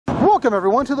Welcome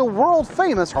everyone to the world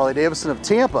famous Harley Davidson of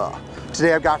Tampa.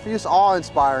 Today I've got for you this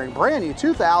awe-inspiring brand new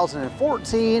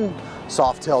 2014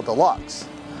 Softail Deluxe.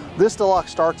 This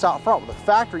Deluxe starts out front with a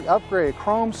factory upgraded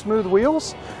chrome smooth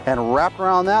wheels, and wrapped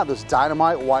around that those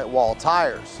dynamite white wall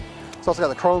tires. It's also got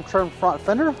the chrome trim front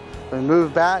fender. We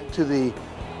move back to the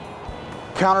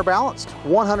counterbalanced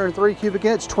 103 cubic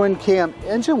inch twin cam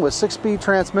engine with 6-speed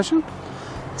transmission.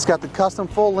 It's got the custom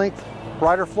full length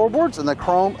rider floorboards and the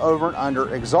chrome over and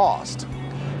under exhaust.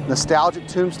 Nostalgic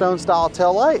tombstone style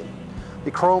taillight, the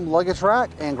chrome luggage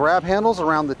rack and grab handles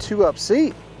around the 2-up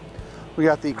seat. We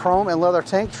got the chrome and leather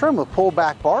tank trim with pull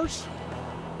back bars.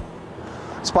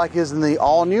 This bike is in the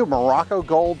all new Morocco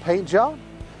Gold paint job.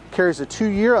 Carries a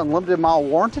 2-year unlimited mile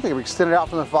warranty. They can be extended out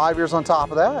from the 5 years on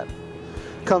top of that.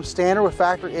 Comes standard with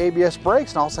factory ABS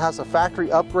brakes and also has a factory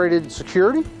upgraded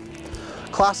security.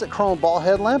 Classic chrome ball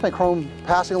headlamp and chrome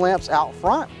passing lamps out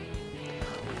front.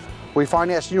 We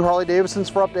finance new Harley Davidsons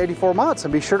for up to 84 months,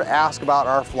 and be sure to ask about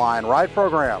our Fly and Ride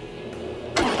program.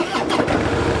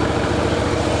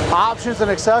 Options and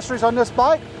accessories on this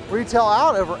bike retail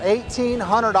out over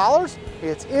 $1,800.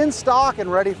 It's in stock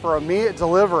and ready for immediate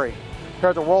delivery. Here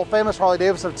at the world famous Harley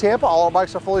Davidson of Tampa, all our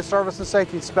bikes are fully serviced and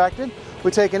safety inspected. We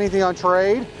take anything on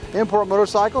trade, import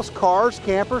motorcycles, cars,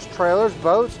 campers, trailers,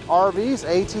 boats, RVs,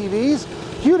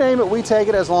 ATVs, you name it, we take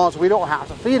it as long as we don't have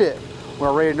to feed it.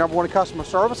 We're rated #1 in customer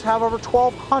service, have over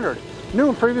 1,200 new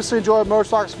and previously enjoyed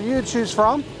motorcycles for you to choose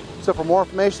from. So for more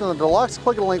information on the Deluxe,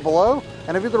 click the link below,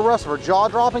 and if you the rest of our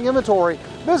jaw-dropping inventory,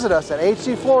 visit us at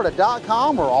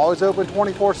hdflorida.com. We're always open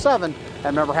 24/7, and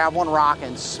remember, have one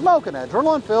rockin', smoking,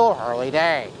 adrenaline-filled Harley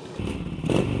day.